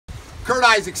Kurt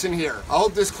Isaacson here. I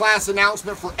hope this class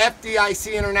announcement for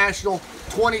FDIC International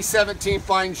 2017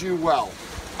 finds you well.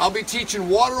 I'll be teaching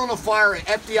Water on the Fire at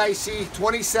FDIC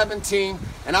 2017,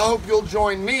 and I hope you'll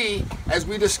join me as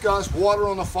we discuss water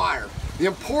on the fire. The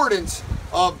importance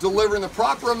of delivering the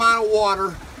proper amount of water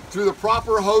through the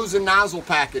proper hose and nozzle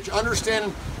package.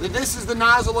 Understanding that this is the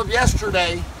nozzle of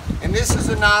yesterday, and this is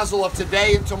the nozzle of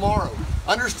today and tomorrow.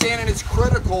 Understanding it's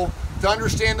critical to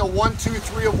understand the 1, 2,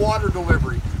 3 of water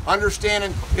delivery.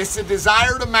 Understanding it's the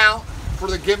desired amount for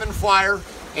the given fire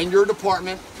in your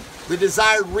department, the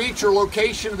desired reach or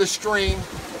location of the stream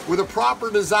with a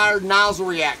proper desired nozzle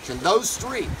reaction. Those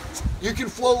three. You can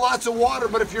flow lots of water,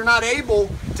 but if you're not able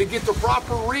to get the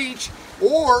proper reach,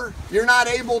 or you're not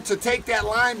able to take that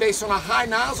line based on a high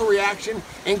nozzle reaction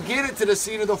and get it to the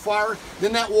seat of the fire,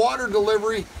 then that water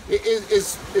delivery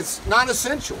is not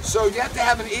essential. So you have to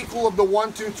have an equal of the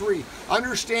 1, 2, 3.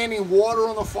 Understanding water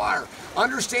on the fire.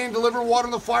 Understanding delivering water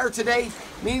on the fire today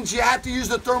means you have to use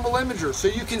the thermal imager so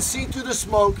you can see through the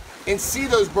smoke and see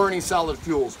those burning solid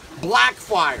fuels. Black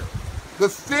fire. The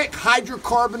thick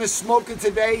hydrocarbonous smoking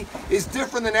today is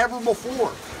different than ever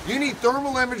before. You need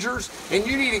thermal imagers and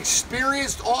you need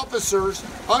experienced officers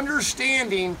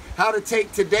understanding how to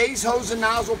take today's hose and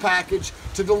nozzle package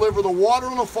to deliver the water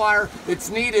on the fire that's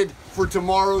needed for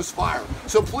tomorrow's fire.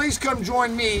 So please come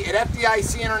join me at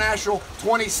FDIC International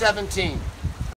 2017.